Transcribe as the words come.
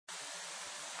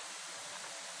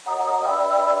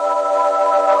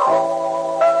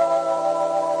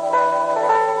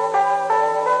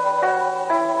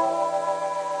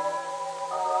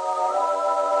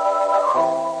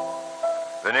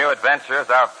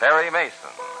adventures of Perry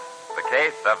Mason, the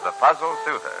case of the Puzzle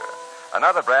Suitor.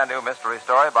 Another brand new mystery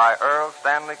story by Earl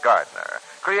Stanley Gardner,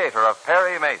 creator of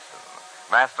Perry Mason,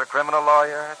 master criminal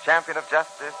lawyer, champion of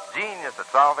justice, genius at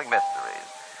solving mysteries.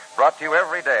 Brought to you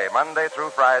every day, Monday through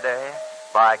Friday,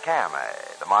 by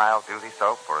Camay, the mild beauty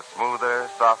soap for a smoother,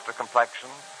 softer complexion,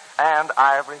 and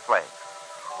Ivory Flakes,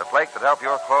 the flakes that help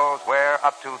your clothes wear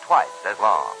up to twice as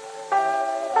long.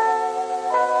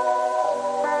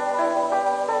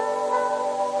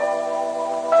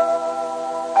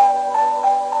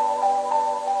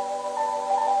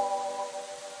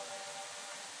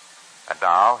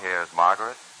 Now, here's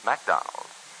Margaret MacDonald.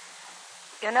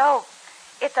 You know,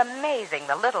 it's amazing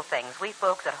the little things we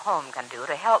folks at home can do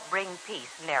to help bring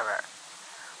peace nearer.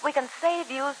 We can save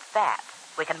used fat.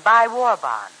 We can buy war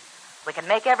bonds. We can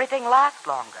make everything last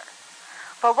longer.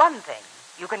 For one thing,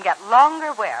 you can get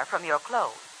longer wear from your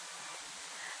clothes.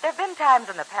 There have been times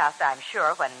in the past, I'm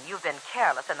sure, when you've been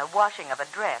careless in the washing of a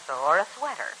dress or a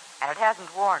sweater, and it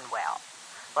hasn't worn well.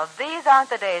 Well, these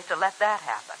aren't the days to let that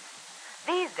happen.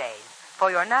 These days, for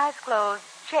your nice clothes,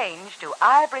 change to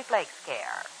Ivory Flakes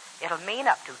Care. It'll mean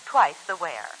up to twice the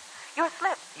wear. Your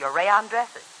slips, your rayon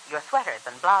dresses, your sweaters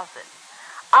and blouses.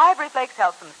 Ivory Flakes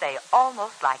helps them stay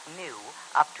almost like new,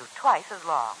 up to twice as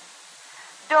long.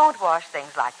 Don't wash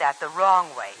things like that the wrong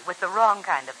way, with the wrong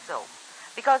kind of soap,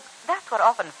 because that's what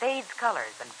often fades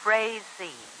colors and frays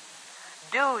seams.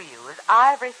 Do use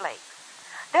Ivory Flakes.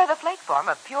 They're the flake form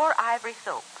of pure ivory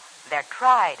soap. They're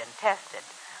tried and tested,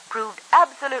 proved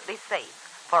absolutely safe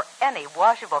for any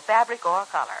washable fabric or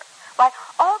color. Why,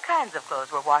 all kinds of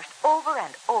clothes were washed over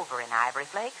and over in Ivory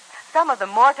Flakes, some of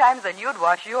them more times than you'd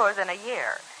wash yours in a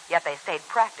year, yet they stayed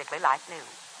practically like new.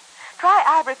 Try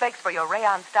Ivory Flakes for your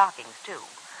rayon stockings, too.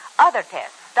 Other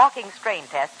tests, stocking strain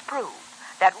tests, proved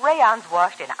that rayons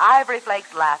washed in Ivory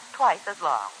Flakes last twice as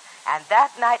long, and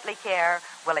that nightly care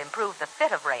will improve the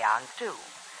fit of rayons, too.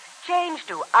 Change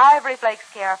to Ivory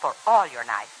Flakes Care for all your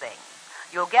nice things.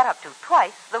 You'll get up to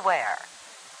twice the wear.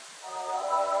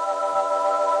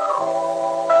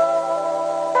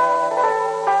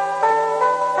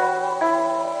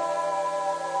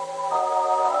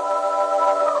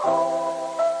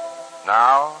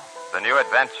 Now, the new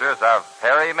adventures of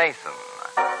Perry Mason,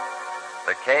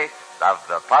 the case of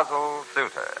the Puzzle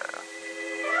Suitor.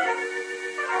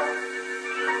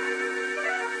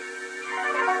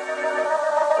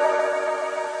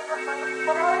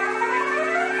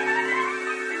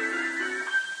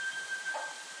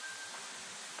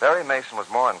 Perry Mason was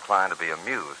more inclined to be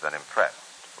amused than impressed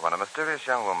when a mysterious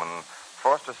young woman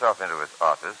forced herself into his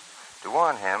office to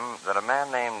warn him that a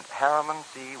man named Harriman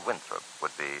C. Winthrop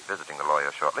would be visiting the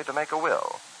lawyer shortly to make a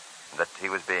will, and that he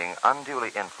was being unduly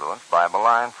influenced by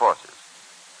malign forces.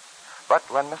 But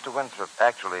when Mr. Winthrop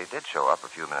actually did show up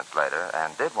a few minutes later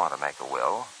and did want to make a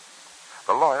will,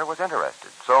 the lawyer was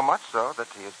interested, so much so that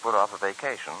he has put off a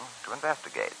vacation to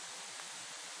investigate.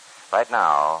 Right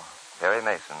now, Perry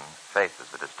Mason faces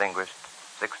the distinguished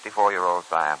 64-year-old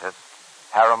scientist,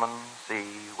 Harriman C.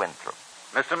 Winthrop.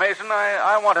 Mr. Mason,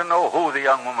 I want to know who the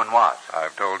young woman was.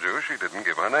 I've told you she didn't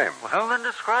give her name. Well, then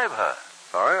describe her.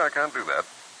 Sorry, I can't do that.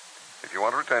 If you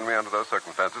want to retain me under those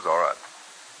circumstances, all right.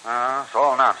 It's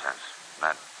all nonsense.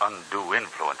 That undue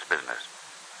influence business.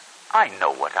 I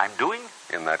know what I'm doing.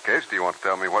 In that case, do you want to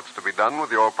tell me what's to be done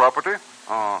with your property?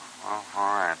 Oh, well,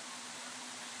 all right.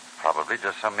 Probably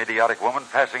just some idiotic woman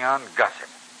passing on gossip.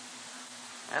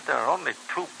 Yet there are only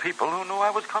two people who knew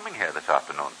I was coming here this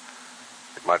afternoon.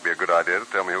 It might be a good idea to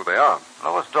tell me who they are.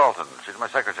 Lois Dalton, she's my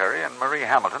secretary, and Marie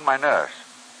Hamilton, my nurse.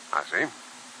 I see.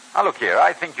 Now, look here,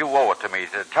 I think you owe it to me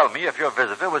to tell me if your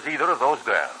visitor was either of those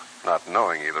girls. Not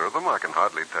knowing either of them, I can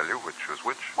hardly tell you which was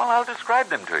which. Well, I'll describe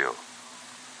them to you.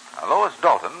 Now, Lois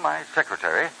Dalton, my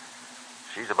secretary,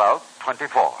 she's about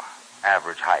 24,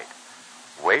 average height.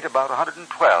 Weight about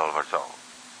 112 or so.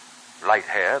 Light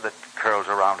hair that curls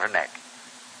around her neck.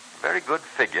 Very good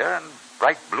figure and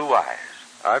bright blue eyes.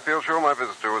 I feel sure my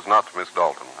visitor was not Miss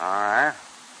Dalton. All right.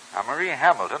 Now, Marie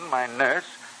Hamilton, my nurse,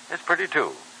 is pretty,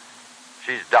 too.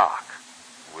 She's dark,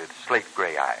 with slate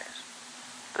gray eyes.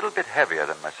 A little bit heavier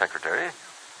than my secretary,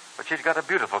 but she's got a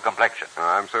beautiful complexion.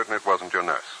 I'm certain it wasn't your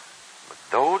nurse. But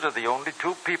those are the only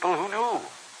two people who knew.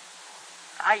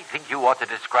 I think you ought to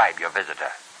describe your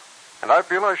visitor. And I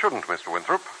feel I shouldn't, Mr.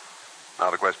 Winthrop.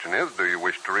 Now the question is, do you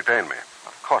wish to retain me?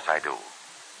 Of course I do.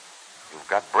 You've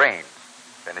got brains.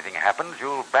 If anything happens,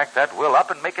 you'll back that will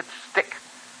up and make it stick.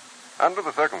 Under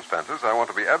the circumstances, I want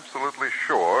to be absolutely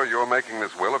sure you're making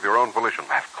this will of your own volition.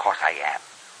 Of course I am.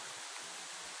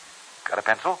 Got a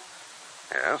pencil?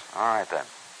 Yes. All right, then.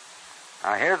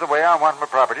 Now, here's the way I want my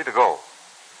property to go.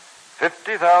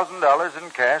 $50,000 in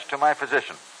cash to my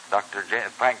physician, Dr.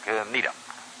 Frank Needham.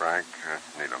 Frank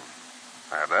Needham.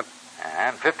 I have that.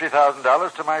 And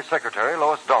 $50,000 to my secretary,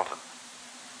 Lois Dalton.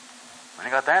 You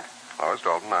got that? Lois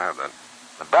Dalton, I have that.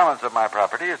 The balance of my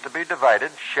property is to be divided,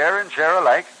 share and share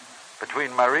alike,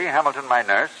 between Marie Hamilton, my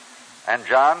nurse, and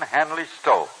John Hanley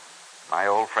Stowe, my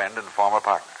old friend and former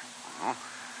partner.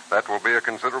 That will be a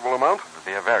considerable amount? It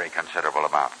will be a very considerable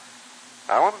amount.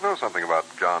 I want to know something about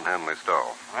John Hanley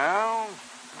Stowe. Well,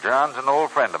 John's an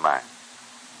old friend of mine.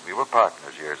 We were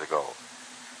partners years ago.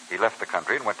 He left the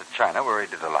country and went to China, where he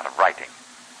did a lot of writing.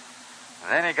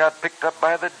 And then he got picked up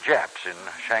by the Japs in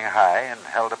Shanghai and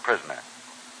held a prisoner.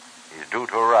 He's due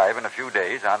to arrive in a few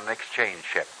days on an exchange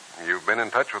ship. You've been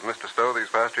in touch with Mr. Stowe these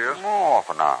past years? Off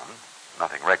and on.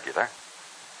 Nothing regular.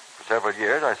 For several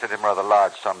years, I sent him rather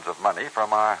large sums of money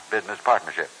from our business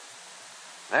partnership.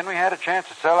 Then we had a chance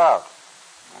to sell out.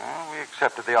 Well, we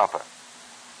accepted the offer.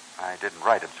 I didn't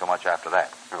write him so much after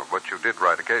that. Oh, but you did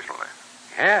write occasionally.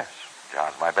 Yes.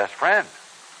 John's my best friend.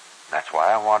 That's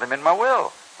why I want him in my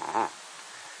will.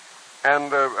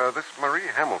 And this Marie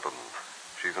Hamilton,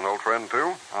 she's an old friend,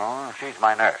 too? Oh, she's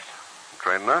my nurse.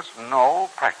 Trained nurse? No,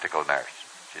 practical nurse.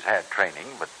 She's had training,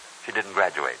 but she didn't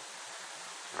graduate.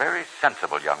 Very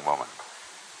sensible young woman.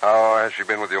 Oh, has she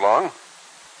been with you long?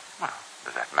 Well,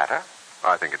 does that matter?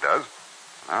 I think it does.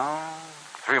 Oh,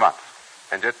 3 months.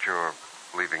 And yet you're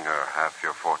leaving her half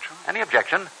your fortune? Any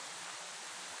objection?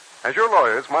 As your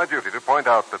lawyer, it's my duty to point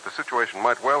out that the situation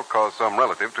might well cause some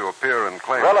relative to appear and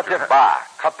claim... Relative, bah.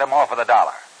 Cut them off with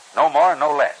 $1. No more,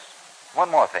 no less. One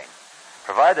more thing.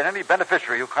 Provide that any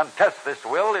beneficiary who contests this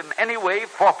will in any way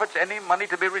forfeits any money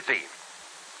to be received.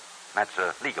 That's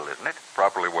legal, isn't it?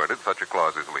 Properly worded, such a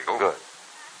clause is legal. Good.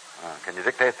 Can you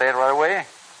dictate that right away?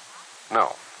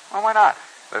 No. Well, why not?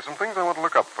 There's some things I want to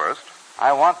look up first.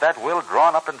 I want that will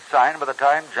drawn up and signed by the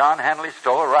time John Hanley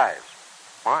Stowe arrives.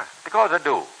 Why? Because I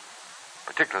do.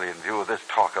 Particularly in view of this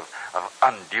talk of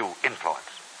undue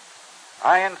influence.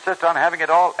 I insist on having it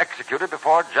all executed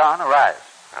before John arrives.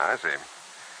 I see.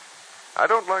 I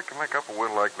don't like to make up a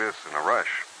will like this in a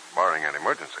rush, barring an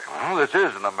emergency. Well, this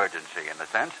is an emergency, in a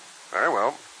sense. Very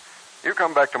well. You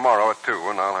come back tomorrow at 2,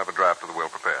 and I'll have a draft of the will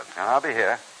prepared. I'll be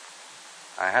here.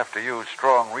 I have to use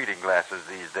strong reading glasses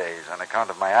these days on account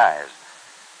of my eyes.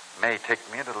 It may take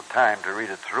me a little time to read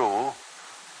it through,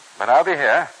 but I'll be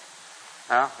here.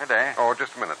 Now, good day. Oh,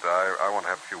 just a minute. I want to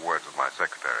have a few words with my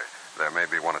secretary. There may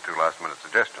be 1 or 2 last-minute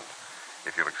suggestions.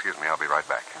 If you'll excuse me, I'll be right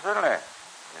back. Certainly.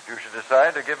 If you should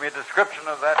decide to give me a description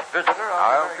of that visitor,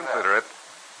 I'll consider it.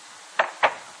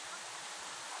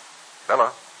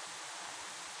 Bella?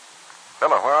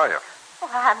 Bella, where are you?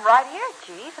 Well, I'm right here,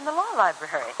 Chief, in the law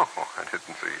library. Oh, I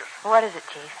didn't see you. What is it,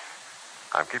 Chief?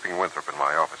 I'm keeping Winthrop in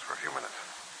my office for a few minutes.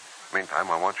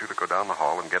 Meantime, I want you to go down the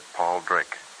hall and get Paul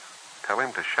Drake. Tell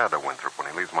him to shadow Winthrop when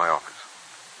he leaves my office.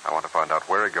 I want to find out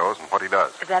where he goes and what he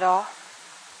does. Is that all?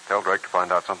 Tell Drake to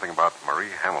find out something about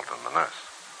Marie Hamilton, the nurse,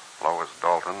 Lois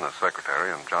Dalton, the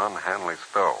secretary, and John Hanley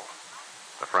Stowe,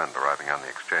 the friend arriving on the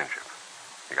exchange ship.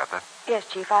 You got that? Yes,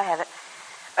 Chief, I have it.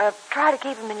 Try to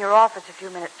keep him in your office a few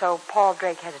minutes so Paul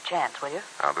Drake has a chance, will you?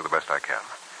 I'll do the best I can.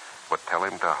 But tell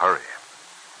him to hurry.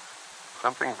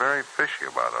 Something very fishy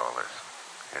about all this.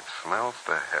 It smells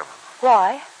to heaven.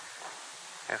 Why?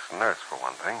 His nurse, for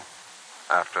one thing.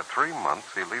 After 3 months,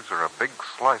 he leaves her a big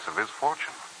slice of his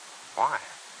fortune. Why?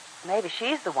 Maybe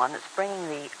she's the one that's bringing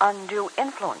the undue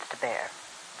influence to bear.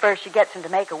 First she gets him to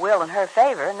make a will in her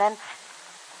favor, and then...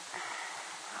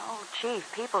 Oh,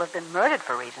 Chief, people have been murdered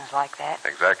for reasons like that.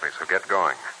 Exactly, so get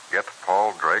going. Get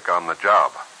Paul Drake on the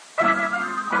job.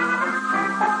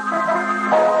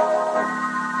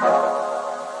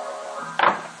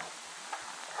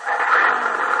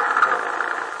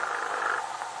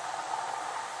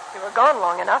 You were gone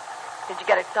long enough. Did you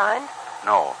get it signed?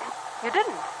 No. You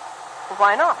didn't. Well,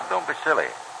 why not? Don't be silly.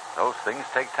 Those things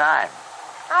take time.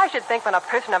 I should think when a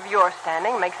person of your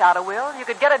standing makes out a will, you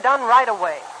could get it done right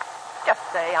away. Just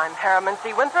say I'm Harriman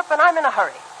C. Winthrop and I'm in a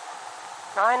hurry.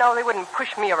 I know they wouldn't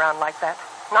push me around like that.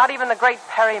 Not even the great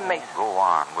Perry Mason. Go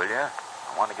on, will you?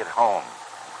 I want to get home.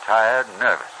 I'm tired and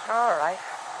nervous. All right.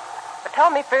 But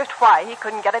tell me first why he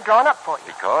couldn't get it drawn up for you.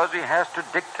 Because he has to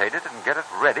dictate it and get it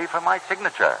ready for my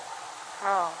signature.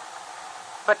 Oh.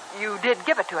 But you did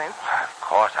give it to him. Of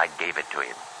course I gave it to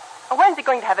him. Well, when's he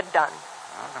going to have it done?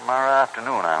 Well, tomorrow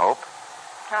afternoon, I hope.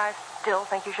 I still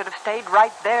think you should have stayed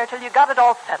right there till you got it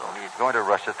all settled. Well, he's going to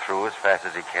rush it through as fast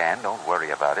as he can. Don't worry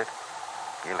about it.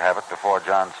 He'll have it before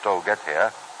John Stowe gets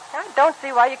here. I don't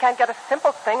see why you can't get a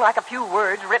simple thing like a few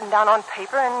words written down on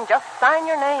paper and just sign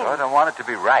your name. I don't want it to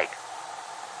be right.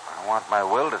 I want my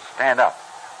will to stand up.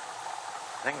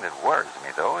 thing that worries me,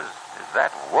 though, is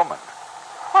that woman.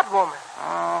 What woman?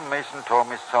 Oh, Mason told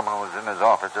me someone was in his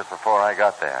office just before I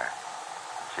got there.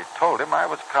 She told him I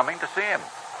was coming to see him.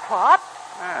 What?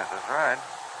 Yes, that's right.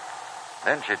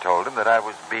 Then she told him that I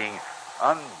was being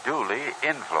unduly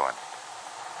influenced.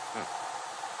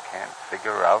 Can't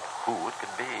figure out who it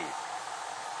could be.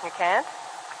 You can't?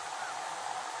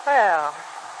 Well,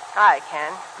 I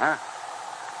can. Huh?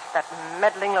 It's that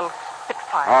meddling little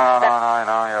spitfire.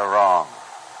 No, you're wrong.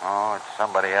 Oh, it's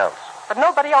somebody else. But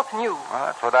nobody else knew. Well,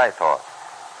 that's what I thought.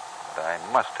 But I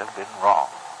must have been wrong.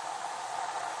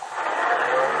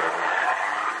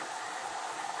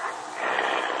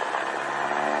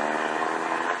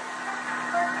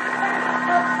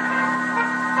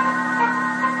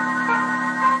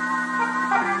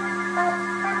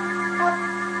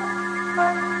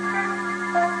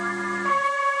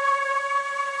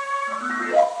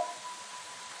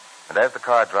 And as the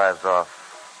car drives off,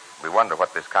 we wonder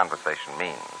what this conversation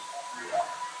means.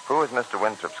 Who is Mr.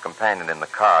 Winthrop's companion in the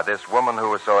car, this woman who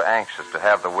was so anxious to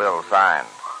have the will signed?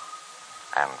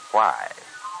 And why?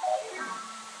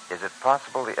 Is it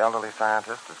possible the elderly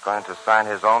scientist is going to sign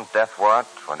his own death warrant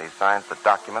when he signs the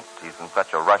document he's in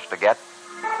such a rush to get?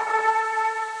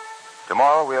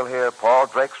 Tomorrow we'll hear Paul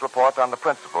Drake's report on the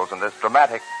principals in this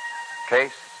dramatic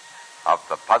case of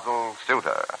the puzzle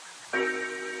suitor.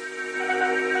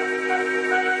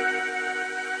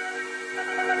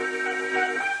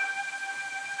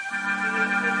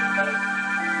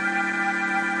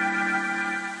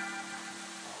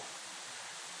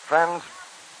 Friends,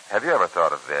 have you ever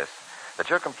thought of this? That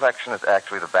your complexion is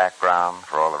actually the background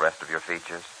for all the rest of your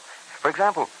features? For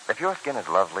example, if your skin is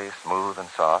lovely, smooth, and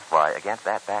soft, why, against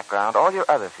that background, all your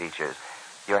other features,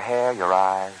 your hair, your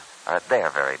eyes, are at their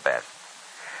very best.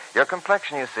 Your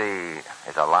complexion, you see,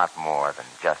 is a lot more than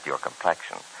just your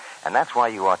complexion. And that's why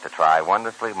you ought to try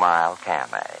Wonderfully Mild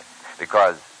Camay.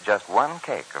 Because just one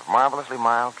cake of marvelously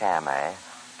mild Camay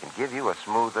can give you a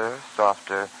smoother,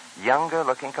 softer,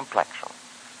 younger-looking complexion.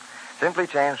 Simply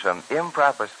change from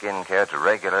improper skin care to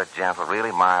regular, gentle,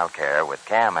 really mild care with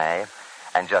Camay,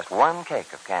 and just one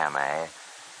cake of Camay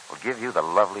will give you the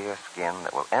lovelier skin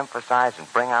that will emphasize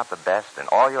and bring out the best in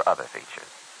all your other features.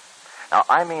 Now,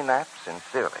 I mean that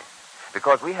sincerely,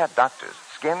 because we had doctors,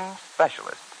 skin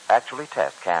specialists, actually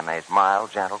test Camay's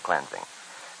mild, gentle cleansing.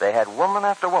 They had woman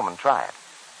after woman try it.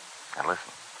 And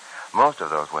listen, most of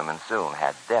those women soon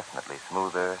had definitely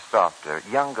smoother, softer,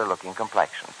 younger-looking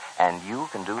complexions, and you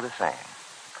can do the same.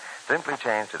 Simply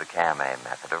change to the Camay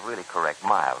method of really correct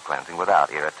mild cleansing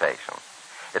without irritation.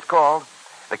 It's called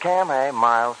the Camay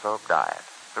Mild Soap Diet.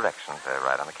 Directions are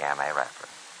right on the Camay wrapper.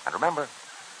 And remember,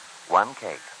 one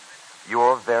cake,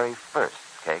 your very first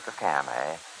cake of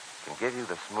Camay, can give you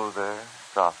the smoother,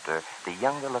 softer, the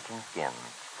younger-looking skin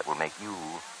that will make you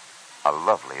a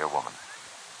lovelier woman.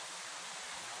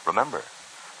 Remember,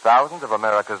 thousands of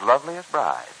America's loveliest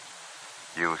brides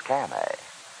use Camay.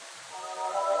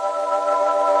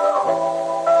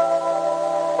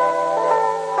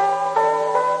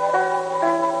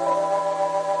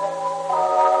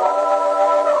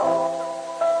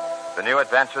 The New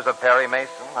Adventures of Perry Mason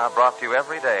are brought to you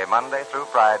every day, Monday through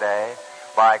Friday,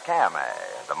 by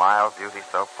Camay, the mild beauty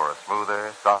soap for a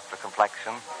smoother, softer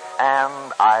complexion,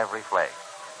 and Ivory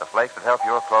Flakes, the flakes that help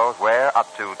your clothes wear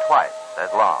up to twice as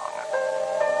long.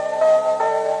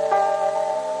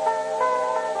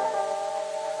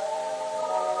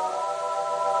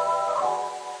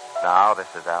 Now,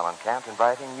 this is Alan Kent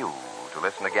inviting you to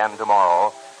listen again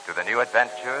tomorrow to the New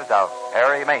Adventures of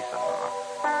Perry Mason.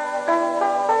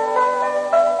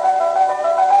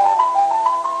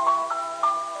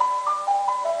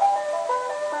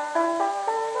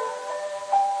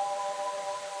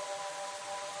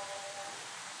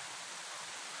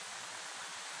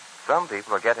 Some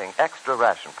people are getting extra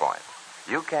ration points.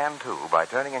 You can, too, by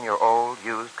turning in your old,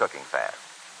 used cooking fat.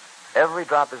 Every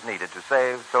drop is needed to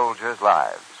save soldiers'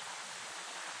 lives.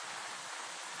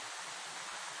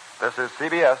 This is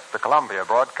CBS, the Columbia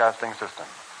Broadcasting System.